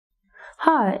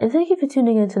Hi, and thank you for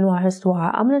tuning in to Noire Histoire.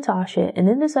 I'm Natasha, and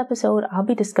in this episode, I'll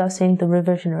be discussing The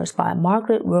Revisioners by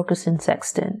Margaret Wilkerson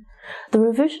Sexton. The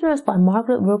Revisioners by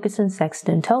Margaret Wilkerson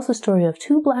Sexton tells the story of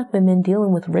two Black women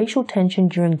dealing with racial tension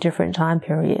during different time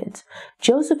periods.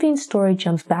 Josephine's story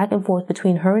jumps back and forth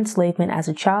between her enslavement as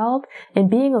a child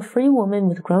and being a free woman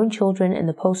with grown children in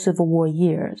the post-Civil War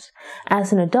years.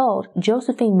 As an adult,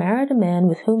 Josephine married a man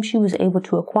with whom she was able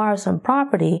to acquire some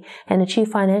property and achieve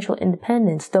financial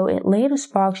independence, though it later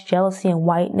sparks jealousy in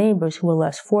white neighbors who were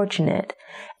less fortunate.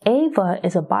 Ava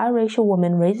is a biracial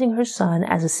woman raising her son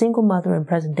as a single mother in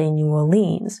present-day New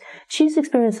Orleans. She's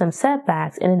experienced some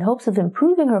setbacks, and in hopes of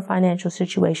improving her financial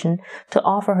situation to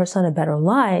offer her son a better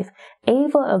life,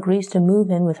 Ava agrees to move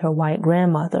in with her white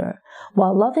grandmother.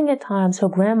 While loving at times, her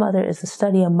grandmother is the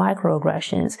study of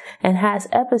microaggressions and has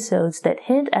episodes that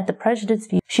hint at the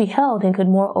prejudiced view she held and could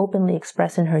more openly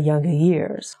express in her younger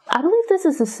years. I believe this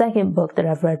is the second book that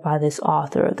I've read by this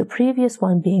author, the previous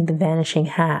one being The Vanishing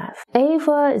Half.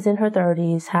 Ava is in her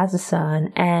 30s, has a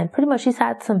son, and pretty much she's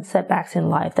had some setbacks in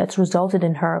life that's resulted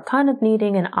in her kind of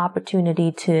needing an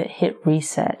opportunity to hit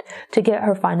reset, to get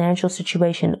her financial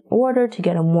situation in order, to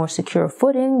get a more secure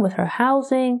footing with her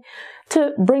housing,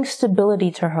 to bring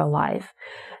stability to her life,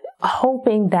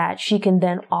 hoping that she can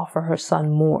then offer her son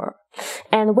more.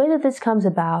 And the way that this comes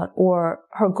about, or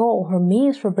her goal, her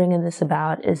means for bringing this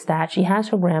about, is that she has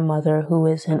her grandmother, who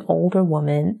is an older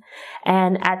woman,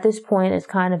 and at this point is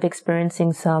kind of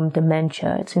experiencing some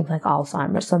dementia. It seems like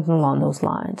Alzheimer's, something along those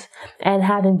lines. And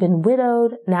having been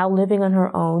widowed, now living on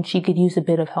her own, she could use a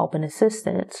bit of help and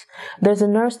assistance. There's a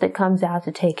nurse that comes out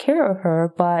to take care of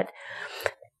her, but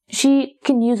she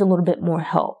can use a little bit more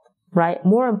help, right?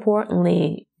 More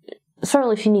importantly,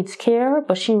 certainly she needs care,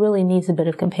 but she really needs a bit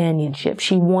of companionship.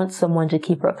 She wants someone to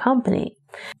keep her company.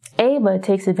 Ava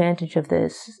takes advantage of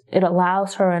this. It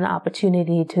allows her an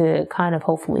opportunity to kind of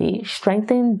hopefully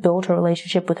strengthen, build her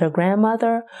relationship with her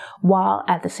grandmother, while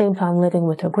at the same time living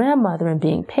with her grandmother and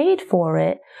being paid for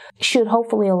it should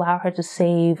hopefully allow her to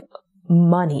save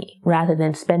money rather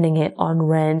than spending it on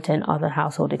rent and other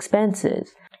household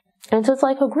expenses. And so it's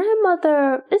like her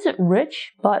grandmother isn't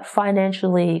rich, but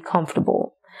financially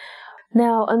comfortable.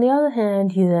 Now, on the other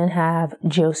hand, you then have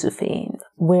Josephine,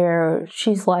 where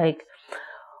she's like,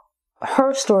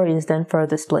 her story is then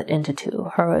further split into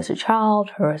two. Her as a child,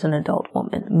 her as an adult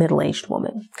woman, middle-aged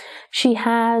woman. She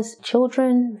has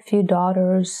children, a few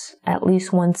daughters, at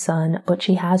least one son, but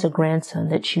she has a grandson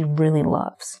that she really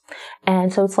loves.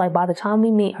 And so it's like by the time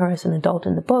we meet her as an adult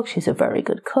in the book, she's a very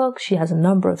good cook. She has a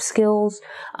number of skills,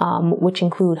 which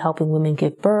include helping women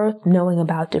give birth, knowing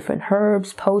about different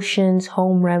herbs, potions,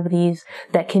 home remedies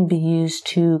that can be used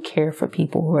to care for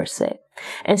people who are sick.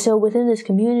 And so within this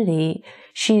community,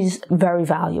 she's very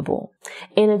valuable.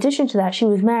 In addition to that, she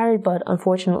was married, but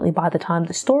unfortunately, by the time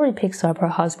the story picks up, her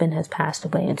husband has passed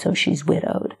away, and so she's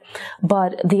widowed.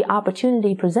 But the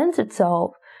opportunity had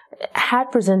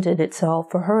presented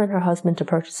itself for her and her husband to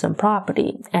purchase some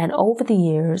property. And over the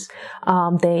years,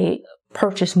 they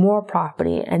purchased more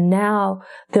property, and now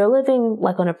they're living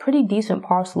like on a pretty decent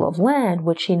parcel of land,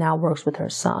 which she now works with her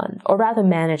son, or rather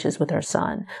manages with her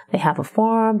son. They have a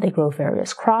farm, they grow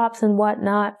various crops and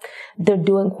whatnot. They're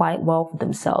doing quite well for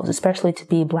themselves, especially to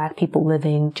be Black people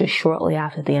living just shortly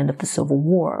after the end of the Civil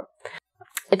War.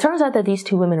 It turns out that these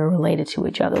two women are related to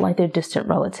each other, like they're distant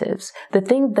relatives. The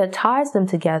thing that ties them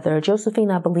together, Josephine,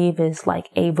 I believe, is like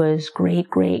Ava's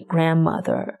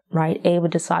great-great-grandmother, right? Ava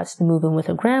decides to move in with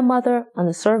her grandmother. On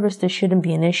the surface, this shouldn't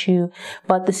be an issue,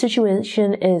 but the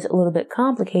situation is a little bit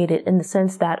complicated in the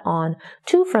sense that on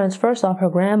two fronts, first off, her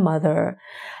grandmother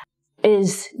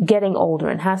is getting older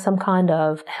and has some kind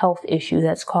of health issue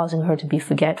that's causing her to be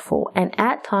forgetful and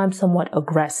at times somewhat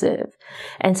aggressive.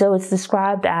 And so it's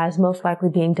described as most likely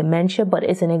being dementia, but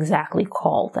isn't exactly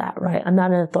called that, right? I'm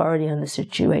not an authority on the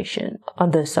situation,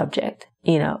 on the subject. I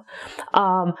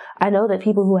know that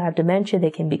people who have dementia,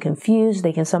 they can be confused.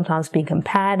 They can sometimes be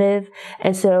combative.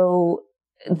 And so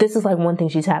this is like one thing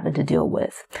she's having to deal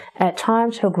with. At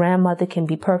times, her grandmother can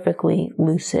be perfectly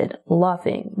lucid,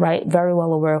 loving, right? Very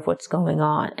well aware of what's going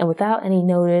on. And without any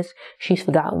notice, she's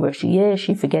forgotten where she is.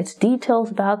 She forgets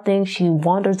details about things. She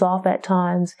wanders off at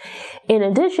times. In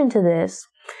addition to this,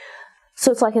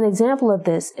 so it's like an example of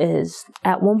this is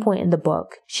at one point in the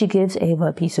book, she gives Ava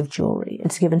a piece of jewelry.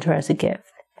 It's given to her as a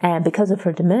gift. And because of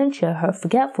her dementia, her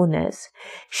forgetfulness,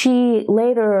 she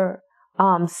later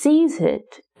sees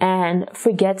it and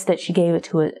forgets that she gave it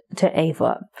to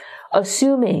Ava,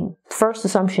 assuming, first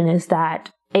assumption is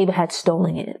that Ava had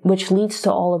stolen it, which leads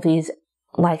to all of these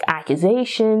like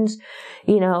accusations,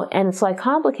 and it's like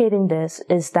complicating this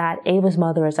is that Ava's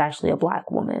mother is actually a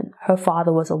black woman. Her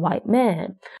father was a white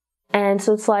man. And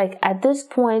so it's like at this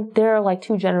point, they're like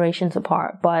 2 generations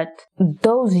apart, but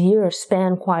those years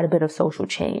span quite a bit of social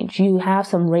change. You have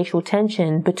some racial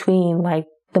tension between like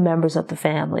the members of the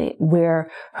family, where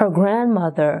her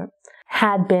grandmother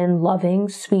had been loving,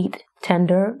 sweet,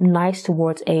 tender, nice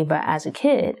towards Ava as a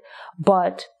kid,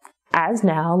 but as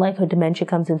now, like her dementia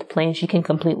comes into play and she can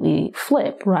completely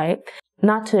flip, right?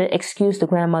 Not to excuse the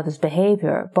grandmother's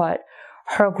behavior, but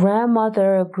her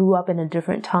grandmother grew up in a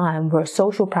different time where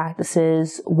social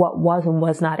practices, what was and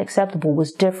was not acceptable,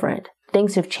 was different.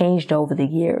 Things have changed over the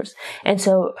years. And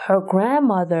so her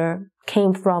grandmother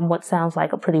came from what sounds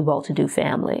like a pretty well-to-do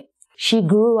family. She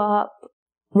grew up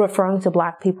referring to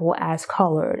black people as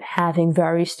colored, having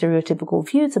very stereotypical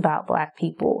views about black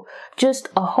people, just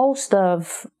a host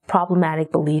of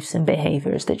problematic beliefs and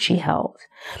behaviors that she held.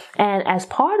 And as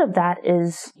part of that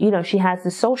is, she has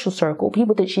this social circle,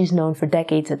 people that she's known for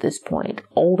decades at this point,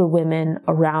 older women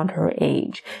around her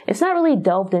age. It's not really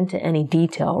delved into any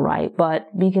detail, right? But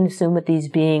we can assume with these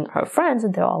being her friends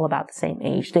and they're all about the same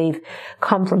age. They've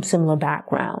come from similar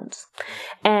backgrounds.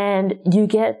 And you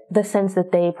get the sense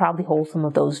that they probably hold some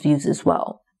of those views as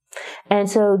well. And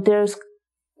so there's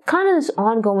kind of this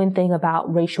ongoing thing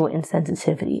about racial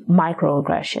insensitivity,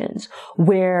 microaggressions,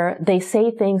 where they say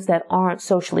things that aren't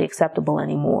socially acceptable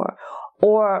anymore,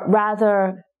 or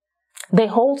rather, they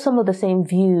hold some of the same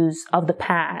views of the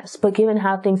past, but given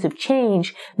how things have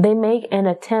changed, they make an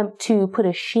attempt to put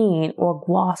a sheen or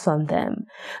gloss on them.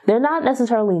 They're not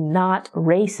necessarily not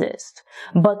racist,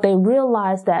 but they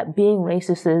realize that being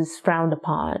racist is frowned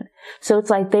upon. So it's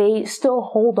like they still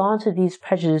hold on to these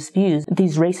prejudiced views,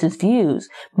 these racist views,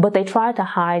 but they try to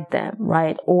hide them,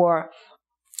 right? Or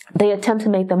they attempt to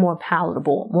make them more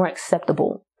palatable, more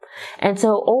acceptable. And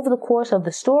so over the course of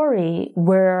the story,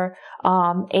 where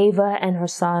Ava and her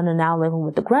son are now living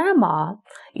with the grandma,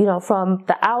 from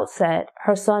the outset,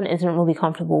 her son isn't really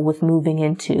comfortable with moving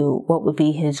into what would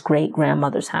be his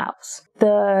great-grandmother's house.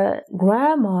 The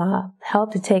grandma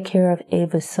helped to take care of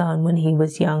Ava's son when he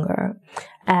was younger,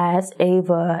 as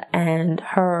Ava and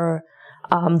her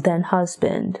then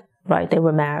husband, right, they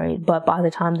were married, but by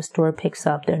the time the story picks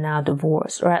up, they're now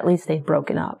divorced, or at least they've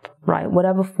broken up, right?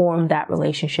 Whatever form that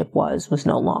relationship was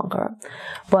no longer.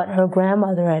 But her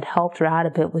grandmother had helped her out a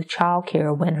bit with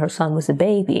childcare when her son was a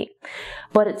baby.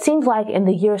 But it seems like in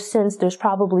the years since,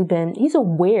 he's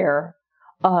aware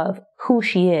of who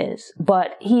she is,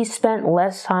 but he spent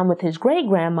less time with his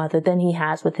great-grandmother than he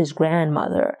has with his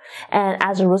grandmother. And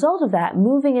as a result of that,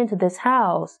 moving into this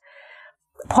house,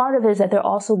 part of it is that they're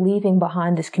also leaving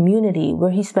behind this community where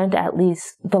he spent at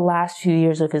least the last few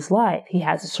years of his life. He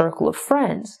has a circle of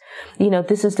friends.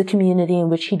 This is the community in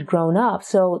which he'd grown up.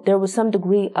 So there was some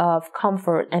degree of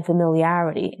comfort and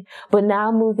familiarity. But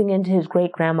now moving into his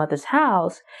great-grandmother's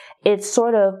house, it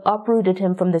sort of uprooted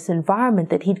him from this environment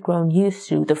that he'd grown used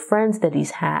to, the friends that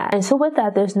he's had. And so with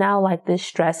that, there's now like this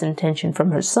stress and tension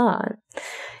from her son.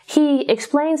 He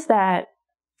explains that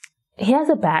he has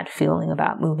a bad feeling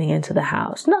about moving into the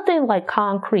house. Nothing like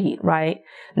concrete, right?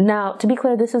 Now, to be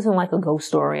clear, this isn't like a ghost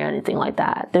story or anything like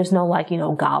that. There's no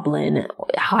goblin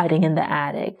hiding in the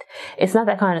attic. It's not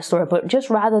that kind of story, but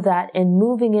just rather that in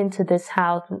moving into this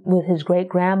house with his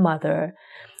great-grandmother,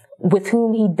 with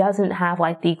whom he doesn't have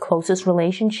like the closest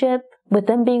relationship, with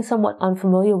them being somewhat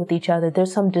unfamiliar with each other,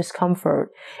 there's some discomfort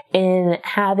in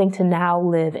having to now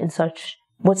live in such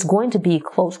what's going to be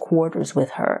close quarters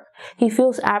with her. He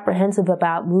feels apprehensive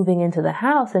about moving into the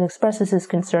house and expresses his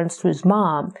concerns to his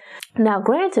mom. Now,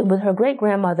 granted, with her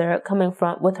great-grandmother coming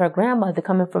from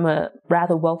a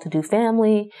rather well-to-do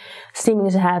family,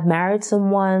 seeming to have married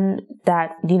someone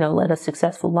that, led a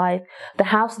successful life, the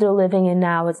house they're living in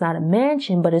now is not a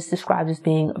mansion, but it's described as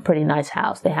being a pretty nice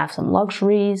house. They have some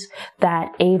luxuries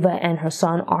that Ava and her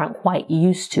son aren't quite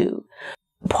used to.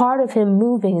 Part of him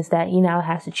moving is that he now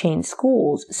has to change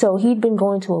schools. So he'd been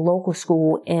going to a local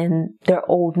school in their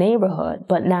old neighborhood,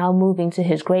 but now moving to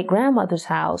his great-grandmother's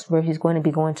house where he's going to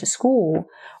be going to school,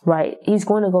 right? He's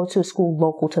going to go to a school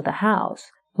local to the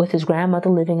house. With his grandmother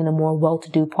living in a more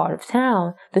well-to-do part of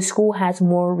town, the school has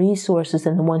more resources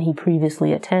than the one he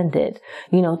previously attended.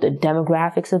 The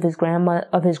demographics of his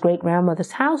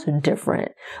great-grandmother's house are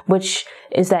different, which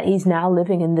is that he's now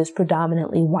living in this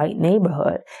predominantly white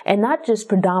neighborhood. And not just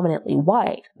predominantly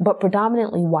white, but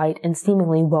predominantly white and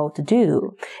seemingly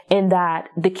well-to-do, in that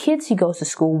the kids he goes to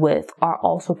school with are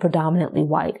also predominantly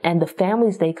white, and the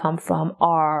families they come from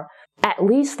are at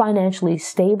least financially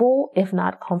stable, if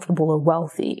not comfortable or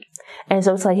wealthy. And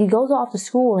so it's like he goes off to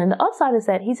school, and the upside is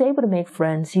that he's able to make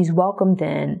friends. He's welcomed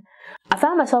in. I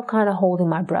found myself kind of holding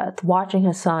my breath, watching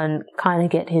his son kind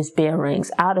of get his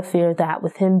bearings, out of fear that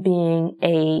with him being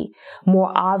a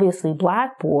more obviously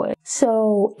black boy.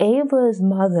 So Ava's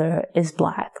mother is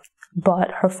black,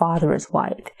 but her father is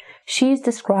white. She's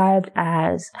described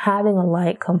as having a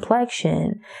light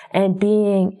complexion and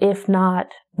being, if not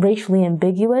racially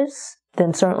ambiguous,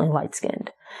 then certainly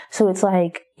light-skinned. So it's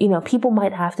like, people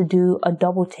might have to do a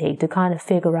double take to kind of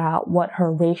figure out what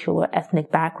her racial or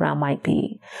ethnic background might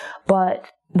be. But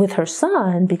with her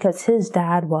son, because his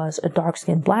dad was a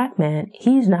dark-skinned black man,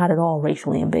 he's not at all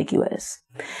racially ambiguous.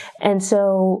 And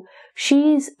so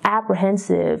she's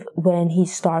apprehensive when he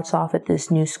starts off at this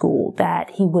new school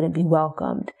that he wouldn't be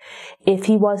welcomed. If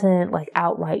he wasn't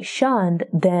outright shunned,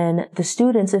 then the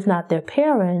students, if not their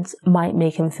parents, might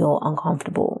make him feel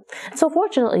uncomfortable. So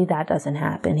fortunately, that doesn't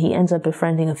happen. He ends up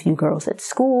befriending a few girls at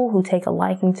school who take a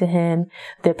liking to him.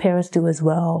 Their parents do as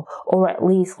well, or at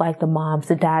least like the moms,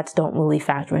 the dads don't really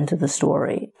factor into the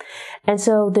story. And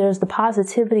so there's the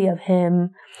positivity of him,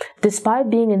 despite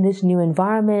being in this new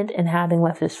environment and having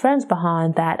left his friends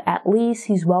behind, that at least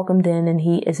he's welcomed in and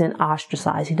he isn't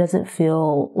ostracized. He doesn't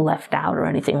feel left out or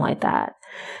anything like that.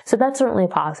 So that's certainly a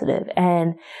positive.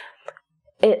 And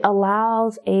it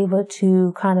allows Ava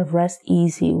to kind of rest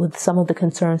easy with some of the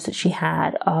concerns that she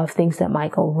had of things that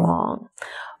might go wrong.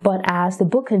 But as the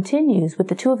book continues, with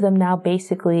the two of them now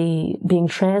basically being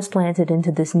transplanted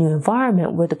into this new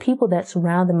environment where the people that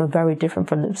surround them are very different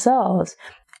from themselves,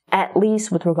 at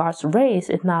least with regards to race,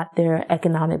 if not their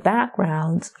economic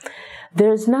backgrounds,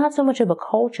 there's not so much of a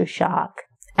culture shock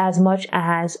as much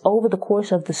as over the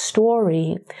course of the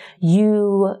story,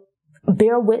 you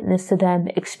bear witness to them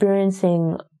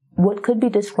experiencing what could be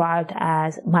described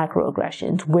as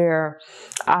microaggressions, where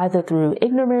either through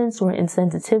ignorance or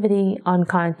insensitivity,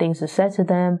 unkind things are said to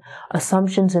them,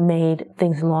 assumptions are made,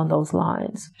 things along those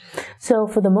lines. So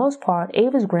for the most part,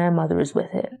 Ava's grandmother is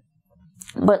with it.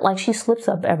 But she slips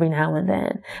up every now and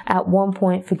then. At one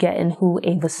point, forgetting who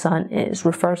Ava's son is,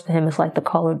 refers to him as the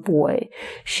colored boy.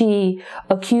 She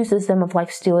accuses them of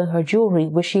stealing her jewelry,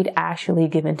 which she'd actually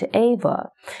given to Ava.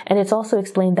 And it's also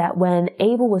explained that when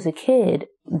Ava was a kid,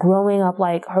 growing up,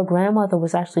 her grandmother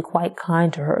was actually quite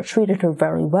kind to her, treated her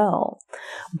very well.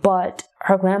 But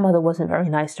her grandmother wasn't very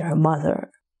nice to her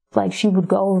mother. She would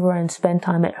go over and spend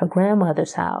time at her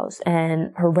grandmother's house,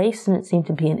 and her race didn't seem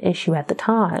to be an issue at the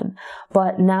time.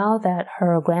 But now that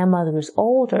her grandmother is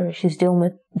older, she's dealing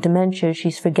with dementia,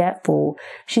 she's forgetful,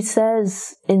 she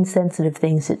says insensitive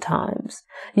things at times.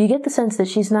 You get the sense that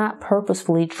she's not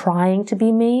purposefully trying to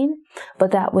be mean,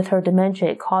 but that with her dementia,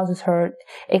 it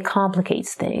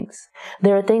complicates things.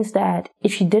 There are things that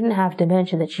if she didn't have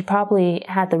dementia, that she probably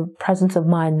had the presence of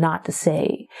mind not to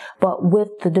say. But with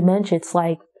the dementia, it's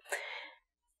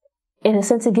in a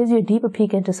sense, it gives you a deeper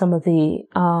peek into some of the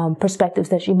perspectives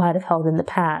that she might have held in the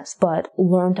past, but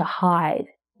learned to hide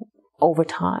over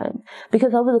time.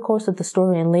 Because over the course of the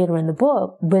story and later in the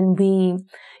book, when we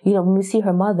see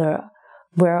her mother,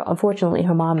 where unfortunately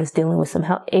her mom is dealing with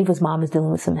Ava's mom is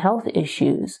dealing with some health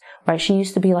issues, right? She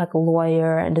used to be a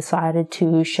lawyer and decided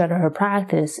to shutter her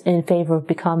practice in favor of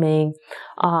becoming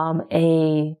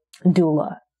a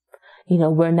doula.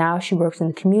 Where now she works in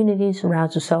the community,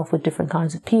 surrounds herself with different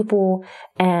kinds of people,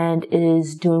 and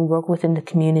is doing work within the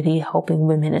community, helping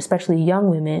women, especially young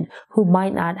women, who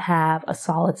might not have a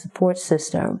solid support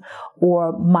system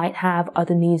or might have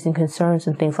other needs and concerns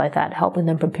and things like that, helping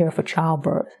them prepare for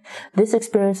childbirth. This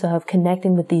experience of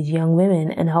connecting with these young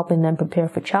women and helping them prepare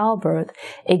for childbirth,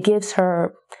 it gives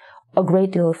her a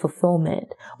great deal of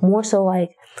fulfillment. More so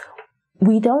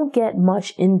we don't get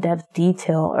much in-depth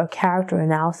detail or character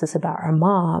analysis about her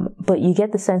mom, but you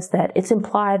get the sense that it's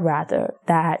implied, rather,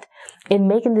 that in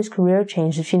making this career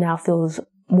change, that she now feels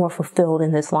more fulfilled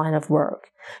in this line of work.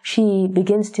 She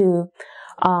begins to,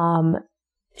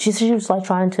 she was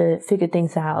trying to figure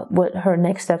things out, what her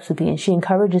next steps would be, and she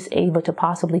encourages Ava to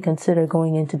possibly consider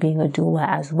going into being a doula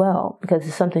as well, because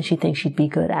it's something she thinks she'd be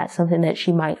good at, something that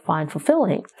she might find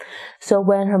fulfilling. So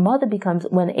when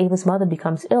Ava's mother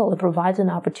becomes ill, it provides an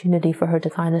opportunity for her to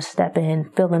kind of step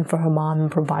in, fill in for her mom,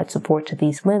 and provide support to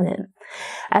these women.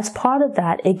 As part of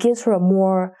that, it gives her a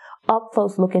more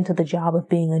up-close look into the job of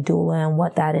being a doula and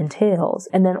what that entails.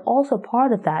 And then also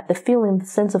part of that, the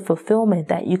sense of fulfillment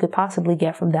that you could possibly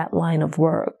get from that line of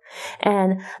work.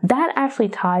 And that actually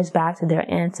ties back to their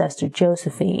ancestor,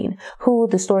 Josephine, who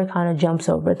the story kind of jumps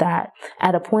over, that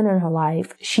at a point in her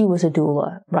life, she was a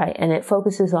doula, right? And it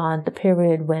focuses on the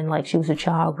period when she was a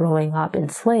child growing up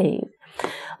enslaved.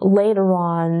 Later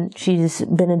on, she's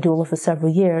been a doula for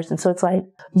several years. And so it's like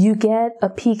you get a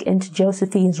peek into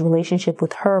Josephine's relationship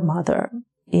with her mother,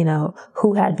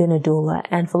 who had been a doula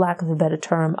and, for lack of a better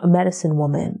term, a medicine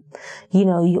woman.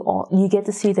 You get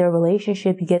to see their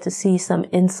relationship. You get to see some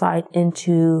insight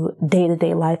into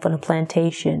day-to-day life on a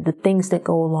plantation, the things that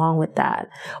go along with that.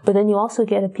 But then you also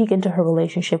get a peek into her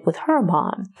relationship with her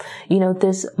mom.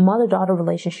 This mother-daughter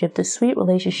relationship, this sweet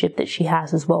relationship that she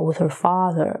has as well with her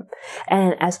father.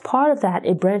 And as part of that,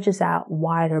 it branches out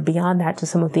wider beyond that to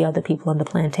some of the other people on the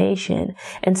plantation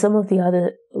and some of the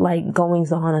other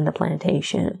goings on the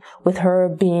plantation, with her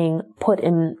being put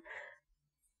in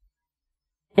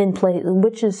place,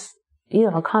 which is,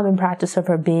 a common practice of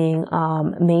her being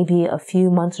maybe a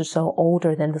few months or so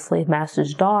older than the slave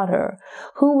master's daughter,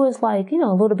 who was a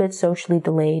little bit socially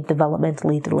delayed,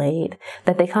 developmentally delayed,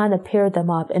 that they kind of paired them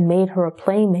up and made her a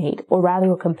playmate, or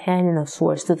rather a companion of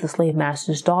sorts, to the slave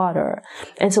master's daughter.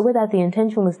 And so with that, the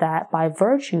intention was that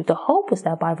the hope was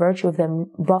that by virtue of them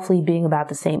roughly being about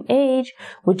the same age,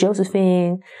 with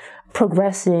Josephine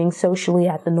progressing socially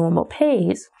at the normal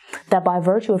pace, that by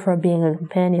virtue of her being a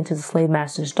companion to the slave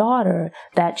master's daughter,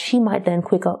 that she might then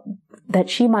pick up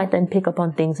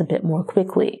on things a bit more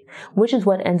quickly, which is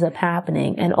what ends up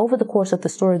happening. And over the course of the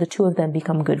story, the two of them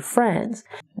become good friends.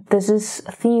 There's this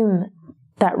theme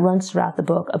that runs throughout the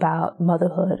book about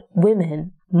motherhood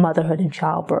and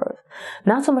childbirth.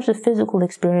 Not so much the physical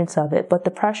experience of it, but the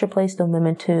pressure placed on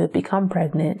women to become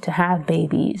pregnant, to have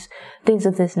babies, things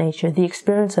of this nature, the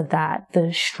experience of that,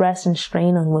 the stress and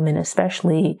strain on women,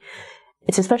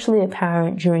 it's especially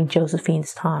apparent during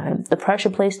Josephine's time. The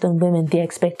pressure placed on women, the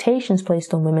expectations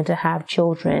placed on women to have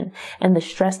children, and the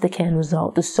stress that can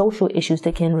result, the social issues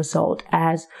that can result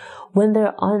as when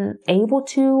they're unable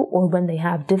to, or when they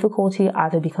have difficulty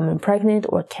either becoming pregnant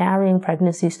or carrying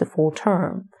pregnancies to full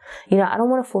term. I don't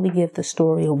want to fully give the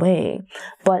story away,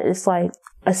 but it's like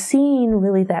a scene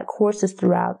really that courses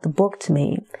throughout the book to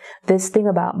me. This thing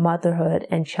about motherhood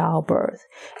and childbirth.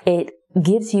 It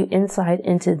gives you insight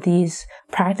into these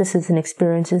practices and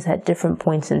experiences at different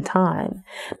points in time.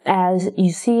 As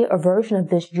you see a version of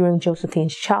this during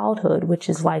Josephine's childhood, which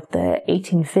is like the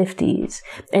 1850s,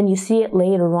 and you see it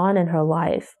later on in her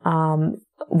life,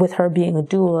 with her being a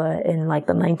doula in the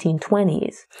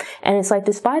 1920s. And it's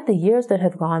despite the years that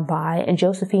have gone by and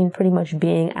Josephine pretty much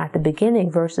being at the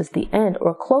beginning versus the end,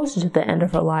 or closer to the end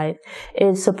of her life,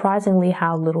 is surprisingly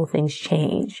how little things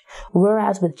change.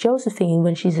 Whereas with Josephine,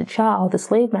 when she's a child, the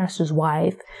slave master's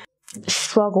wife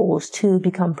struggles to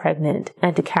become pregnant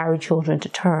and to carry children to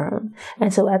term.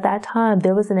 And so at that time,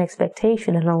 there was an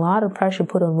expectation and a lot of pressure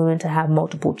put on women to have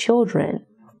multiple children.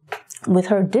 With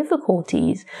her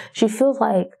difficulties, she feels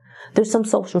like there's some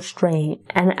social strain.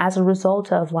 And as a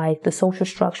result of the social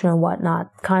structure and whatnot,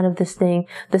 kind of this thing,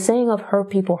 the saying of hurt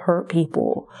people hurt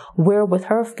people, where with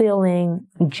her feeling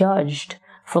judged,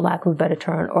 for lack of a better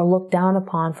term, or looked down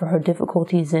upon for her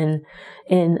difficulties in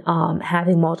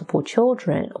having multiple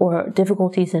children, or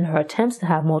difficulties in her attempts to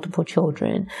have multiple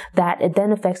children, that it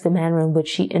then affects the manner in which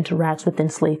she interacts with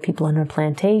enslaved people on her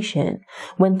plantation.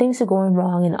 When things are going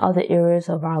wrong in other areas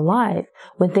of our life,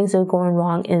 when things are going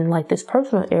wrong in this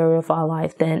personal area of our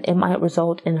life, then it might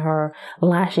result in her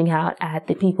lashing out at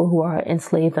the people who are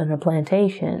enslaved on her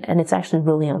plantation. And it's actually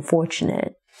really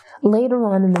unfortunate. Later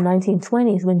on in the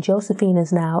 1920s, when Josephine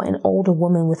is now an older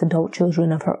woman with adult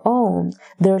children of her own,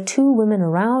 there are two women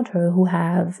around her who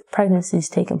have pregnancies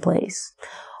taking place.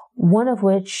 One of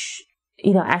which,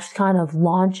 actually kind of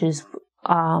launches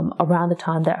around the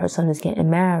time that her son is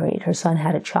getting married. Her son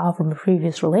had a child from a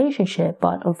previous relationship,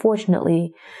 but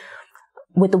unfortunately,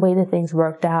 with the way that things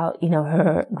worked out,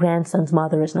 her grandson's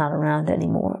mother is not around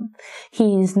anymore.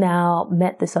 He's now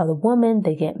met this other woman,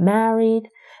 they get married.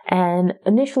 And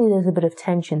initially there's a bit of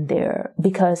tension there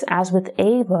because as with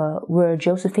Ava, where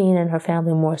Josephine and her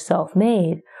family are more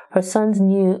self-made, her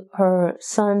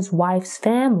son's wife's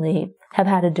family have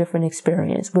had a different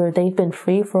experience where they've been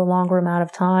free for a longer amount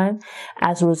of time.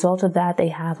 As a result of that, they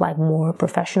have more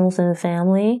professionals in the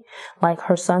family.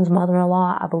 Her son's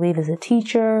mother-in-law, I believe, is a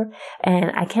teacher.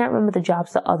 And I can't remember the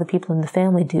jobs that other people in the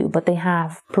family do, but they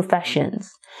have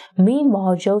professions.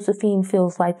 Meanwhile, Josephine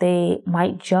feels like they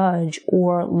might judge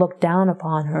or look down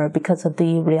upon her because of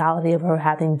the reality of her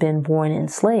having been born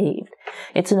enslaved.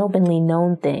 It's an openly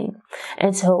known thing.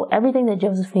 And so everything that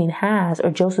Josephine has, or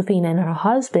Josephine and her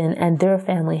husband and their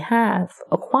family have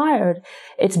acquired,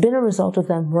 it's been a result of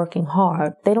them working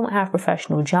hard. They don't have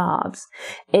professional jobs.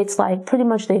 It's pretty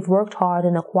much they've worked hard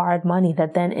and acquired money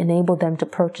that then enabled them to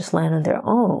purchase land on their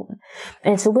own.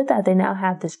 And so with that, they now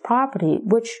have this property,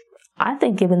 which I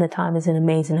think given the time is an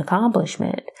amazing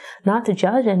accomplishment. Not to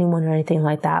judge anyone or anything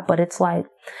like that, but it's like,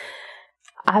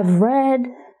 I've read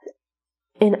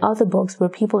in other books where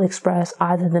people express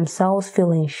either themselves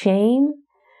feeling shame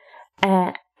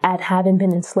at having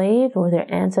been enslaved or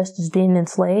their ancestors being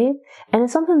enslaved. And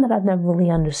it's something that I've never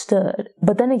really understood.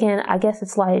 But then again, I guess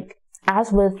it's like,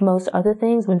 as with most other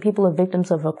things, when people are victims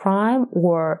of a crime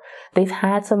or they've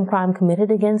had some crime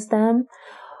committed against them,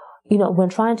 you know, when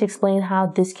trying to explain how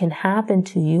this can happen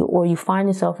to you, or you find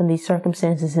yourself in these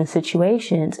circumstances and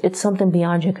situations, it's something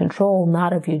beyond your control,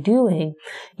 not of your doing.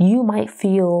 You might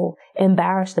feel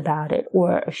embarrassed about it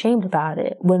or ashamed about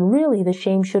it, when really the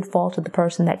shame should fall to the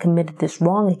person that committed this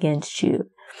wrong against you.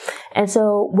 And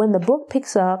so when the book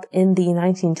picks up in the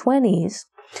 1920s,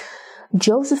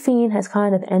 Josephine has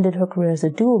kind of ended her career as a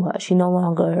doula. She no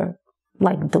longer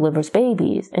delivers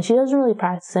babies, and she doesn't really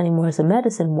practice anymore as a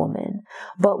medicine woman.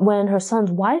 But when her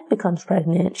son's wife becomes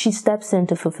pregnant, she steps in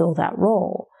to fulfill that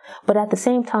role. But at the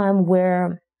same time,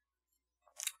 where,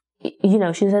 you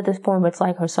know, she's at this point where it's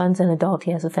like her son's an adult,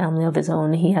 he has a family of his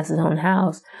own, he has his own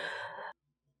house.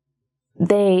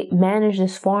 They manage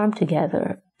this farm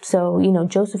together. So, you know,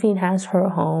 Josephine has her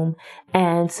home,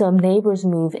 and some neighbors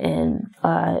move in,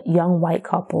 a young white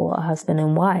couple, a husband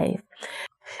and wife.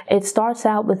 It starts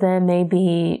out with them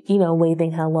maybe, you know,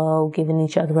 waving hello, giving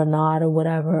each other a nod or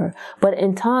whatever. But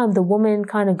in time, the woman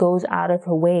kind of goes out of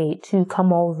her way to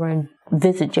come over and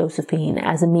visit Josephine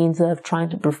as a means of trying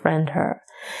to befriend her.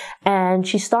 And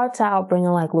she starts out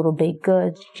bringing like little baked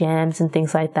goods, jams, and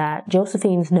things like that.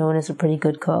 Josephine's known as a pretty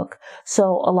good cook.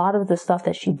 So a lot of the stuff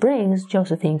that she brings,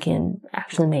 Josephine can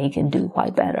actually make and do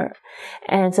quite better.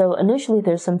 And so initially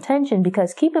there's some tension,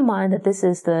 because keep in mind that this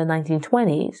is the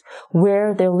 1920s,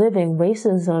 where they're living,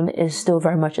 racism is still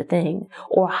very much a thing,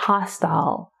 or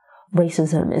hostile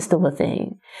racism is still a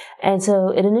thing. And so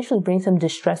it initially brings some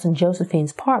distress on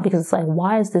Josephine's part, because it's like,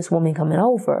 why is this woman coming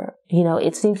over? You know,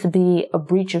 it seems to be a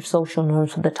breach of social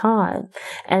norms for the time.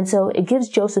 And so it gives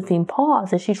Josephine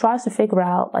pause as she tries to figure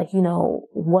out, like, you know,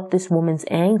 what this woman's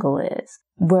angle is.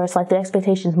 Where it's like the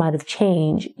expectations might have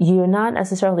changed. You're not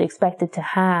necessarily expected to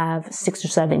have 6 or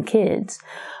 7 kids,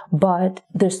 but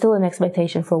there's still an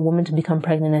expectation for a woman to become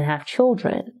pregnant and have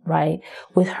children, right?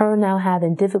 With her now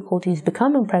having difficulties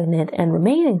becoming pregnant and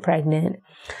remaining pregnant,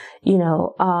 you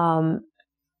know,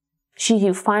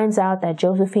 she finds out that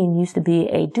Josephine used to be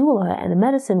a doula and a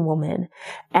medicine woman,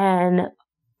 and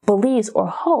believes or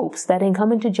hopes that in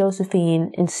coming to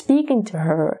Josephine and speaking to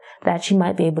her, that she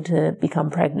might be able to become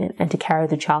pregnant and to carry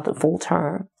the child to full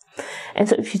term. And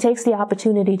so she takes the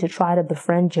opportunity to try to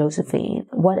befriend Josephine.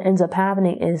 What ends up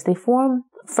happening is they form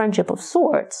friendship of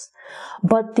sorts.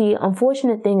 But the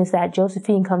unfortunate thing is that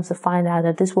Josephine comes to find out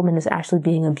that this woman is actually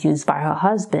being abused by her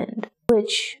husband,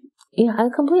 which, you know,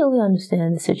 I completely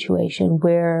understand the situation,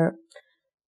 where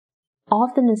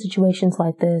often in situations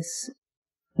like this,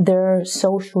 there are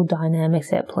social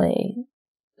dynamics at play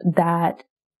that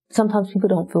sometimes people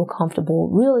don't feel comfortable.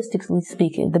 Realistically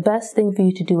speaking, the best thing for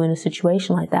you to do in a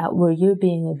situation like that, where you're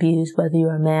being abused, whether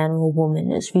you're a man or a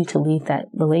woman, is for you to leave that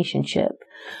relationship.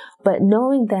 But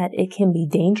knowing that it can be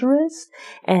dangerous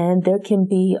and there can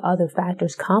be other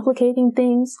factors complicating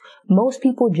things, most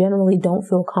people generally don't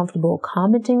feel comfortable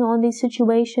commenting on these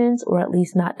situations, or at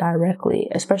least not directly,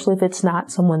 especially if it's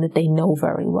not someone that they know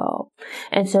very well.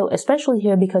 And so, especially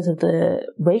here because of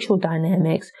the racial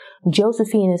dynamics,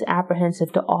 Josephine is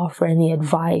apprehensive to offer any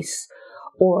advice,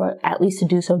 or at least to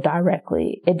do so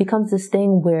directly. It becomes this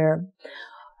thing where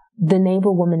the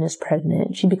neighbor woman is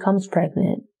pregnant, she becomes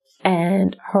pregnant,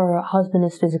 and her husband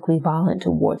is physically violent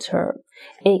towards her.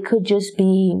 It could just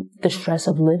be the stress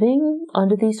of living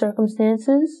under these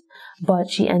circumstances, but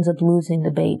she ends up losing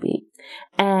the baby.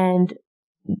 And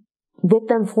with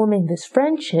them forming this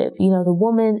friendship, you know, the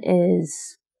woman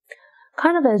is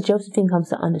kind of, as Josephine comes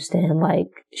to understand, like,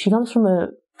 she comes from a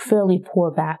fairly poor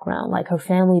background. Like, her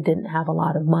family didn't have a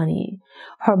lot of money.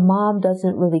 Her mom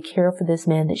doesn't really care for this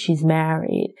man that she's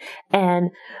married.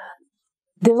 And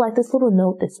there's like this little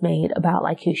note that's made about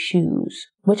like his shoes,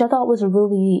 which I thought was a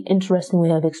really interesting way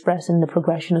of expressing the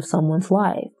progression of someone's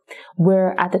life.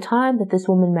 Where at the time that this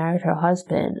woman married her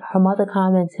husband, her mother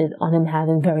commented on him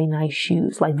having very nice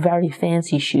shoes, like very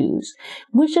fancy shoes,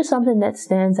 which is something that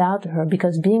stands out to her,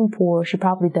 because being poor, she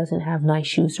probably doesn't have nice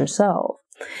shoes herself.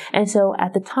 And so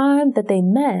at the time that they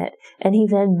met, and he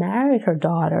then married her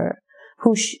daughter,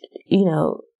 who, you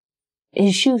know,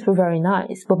 his shoes were very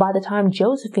nice. But by the time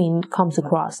Josephine comes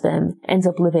across them, ends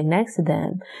up living next to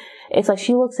them, it's like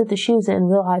she looks at the shoes and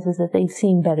realizes that they've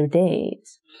seen better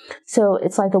days. So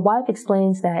it's like the wife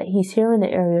explains that he's here in the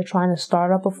area trying to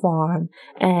start up a farm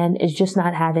and is just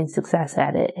not having success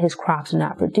at it. His crops are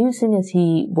not producing as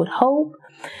he would hope,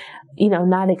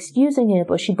 not excusing it,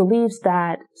 but she believes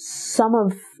that some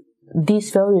of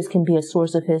these failures can be a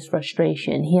source of his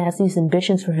frustration. He has these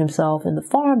ambitions for himself and the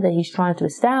farm that he's trying to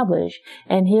establish,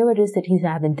 and here it is that he's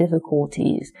having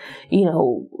difficulties,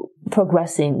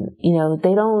 progressing.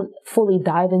 They don't fully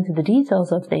dive into the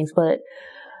details of things, but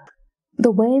the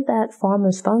way that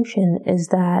farmers function is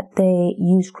that they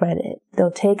use credit. They'll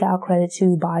take out credit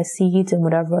to buy seeds and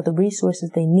whatever other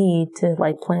resources they need to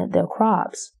plant their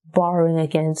crops, borrowing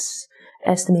against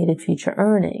estimated future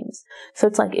earnings. So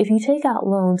it's like if you take out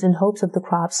loans in hopes of the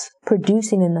crops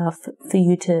producing enough for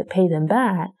you to pay them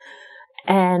back,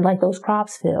 and those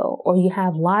crops fail, or you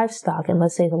have livestock and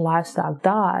let's say the livestock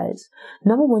dies,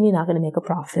 number one, you're not going to make a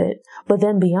profit. But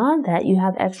then beyond that, you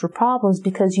have extra problems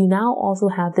because you now also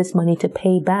have this money to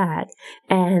pay back,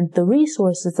 and the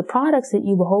resources, the products that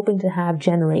you were hoping to have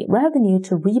generate revenue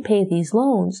to repay these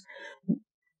loans,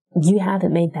 you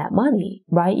haven't made that money,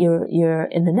 right? You're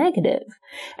in the negative.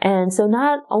 And so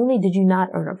not only did you not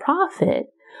earn a profit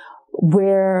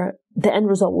where the end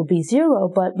result will be zero,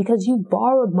 but because you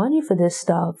borrowed money for this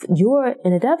stuff, you're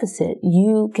in a deficit.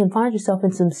 You can find yourself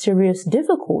in some serious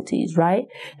difficulties, right?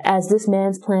 As this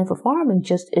man's plan for farming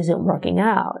just isn't working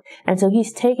out. And so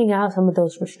he's taking out some of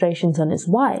those frustrations on his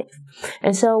wife.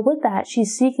 And so with that,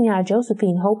 she's seeking out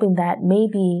Josephine, hoping that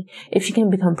maybe if she can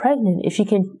become pregnant, if she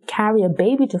can carry a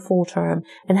baby to full term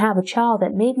and have a child,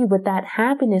 that maybe with that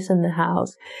happiness in the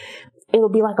house, it will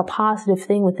be like a positive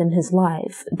thing within his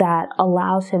life that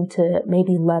allows him to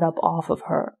maybe let up off of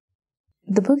her.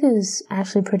 The book is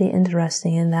actually pretty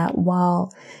interesting in that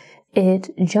while it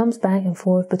jumps back and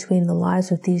forth between the lives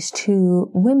of these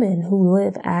two women who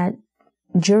live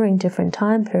during different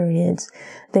time periods,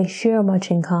 they share much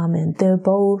in common. They're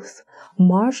both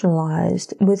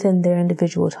marginalized within their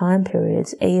individual time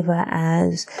periods, Ava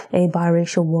as a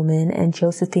biracial woman and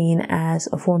Josephine as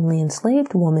a formerly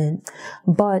enslaved woman.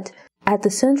 But at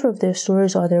the center of their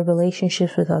stories are their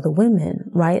relationships with other women,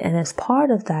 right? And as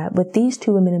part of that, with these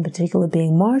two women in particular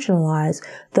being marginalized,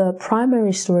 the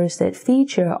primary stories that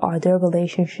feature are their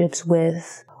relationships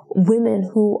with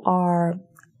women who are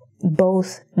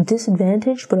both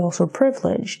disadvantaged but also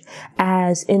privileged.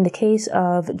 As in the case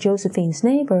of Josephine's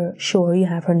neighbor, sure, you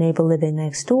have her neighbor living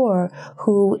next door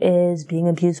who is being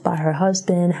abused by her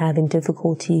husband, having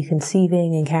difficulty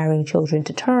conceiving and carrying children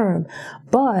to term.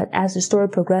 But as the story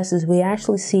progresses, we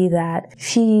actually see that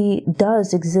she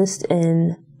does exist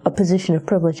in a position of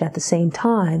privilege at the same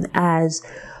time, as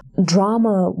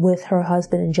drama with her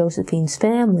husband and Josephine's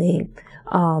family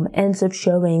ends up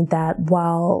showing that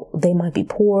while they might be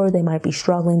poor, they might be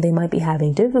struggling, they might be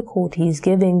having difficulties,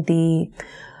 giving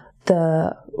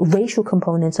the racial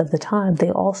components of the time,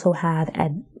 they also have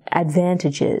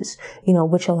advantages,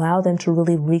 which allow them to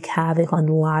really wreak havoc on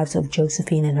the lives of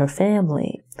Josephine and her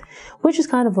family, which is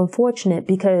kind of unfortunate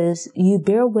because you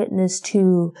bear witness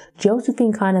to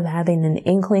Josephine kind of having an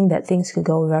inkling that things could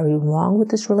go very wrong with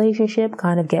this relationship,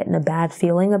 kind of getting a bad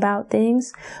feeling about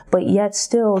things, but yet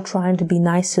still trying to be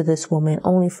nice to this woman,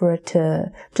 only for it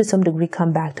to some degree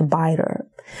come back to bite her.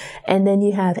 And then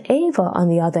you have Ava, on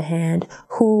the other hand,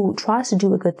 who tries to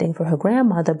do a good thing for her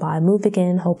grandmother by moving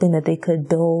in, hoping that they could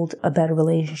build a better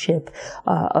relationship,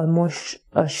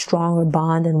 a stronger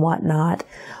bond and whatnot,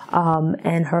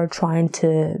 and her trying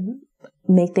to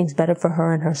make things better for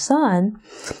her and her son,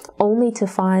 only to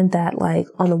find that,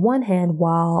 on the one hand,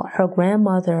 while her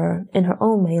grandmother in her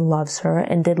own way loves her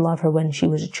and did love her when she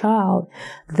was a child,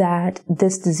 that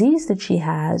this disease that she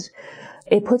has,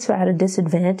 it puts her at a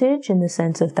disadvantage in the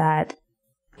sense of that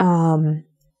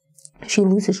she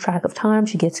loses track of time,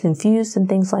 she gets confused and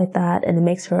things like that, and it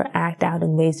makes her act out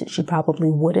in ways that she probably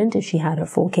wouldn't if she had her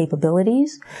full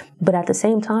capabilities. But at the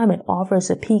same time, it offers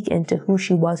a peek into who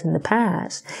she was in the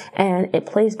past, and it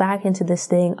plays back into this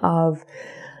thing of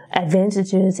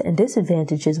advantages and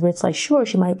disadvantages, where it's sure,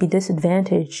 she might be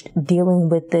disadvantaged dealing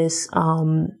with this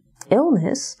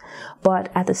illness, but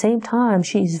at the same time,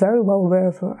 she's very well aware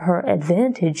of her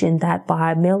advantage in that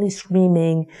by merely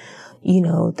screaming,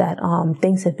 that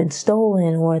things have been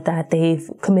stolen or that they've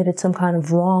committed some kind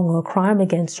of wrong or crime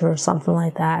against her or something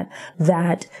like that,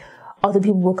 that other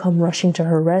people will come rushing to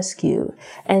her rescue.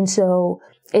 And so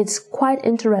it's quite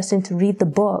interesting to read the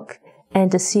book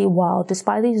and to see, while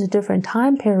despite these different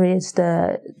time periods,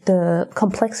 the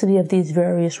complexity of these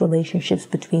various relationships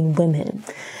between women.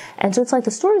 And so it's like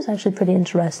the story is actually pretty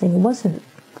interesting. It wasn't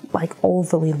like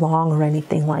overly long or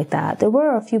anything like that. There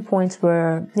were a few points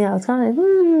where, it's kind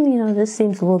of, this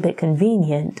seems a little bit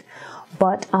convenient.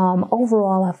 But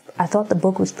overall, I thought the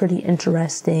book was pretty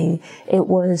interesting. It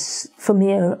was, for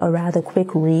me, a rather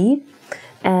quick read,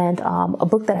 and a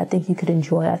book that I think you could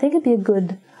enjoy. I think it'd be a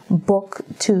good book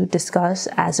to discuss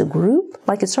as a group.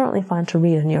 Like, it's certainly fine to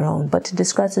read on your own, but to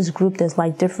discuss as a group, there's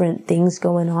like different things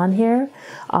going on here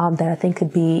that I think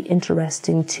could be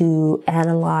interesting to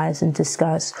analyze and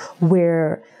discuss,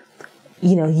 where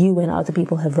you and other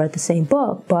people have read the same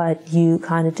book, but you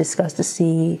kind of discuss to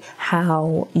see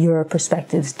how your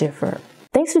perspectives differ.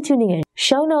 Thanks for tuning in.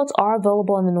 Show notes are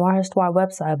available on the Noire Histoire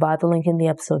website via the link in the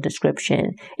episode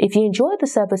description. If you enjoyed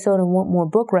this episode and want more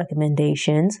book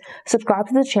recommendations, subscribe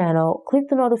to the channel, click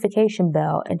the notification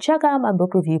bell, and check out my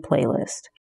book review playlist.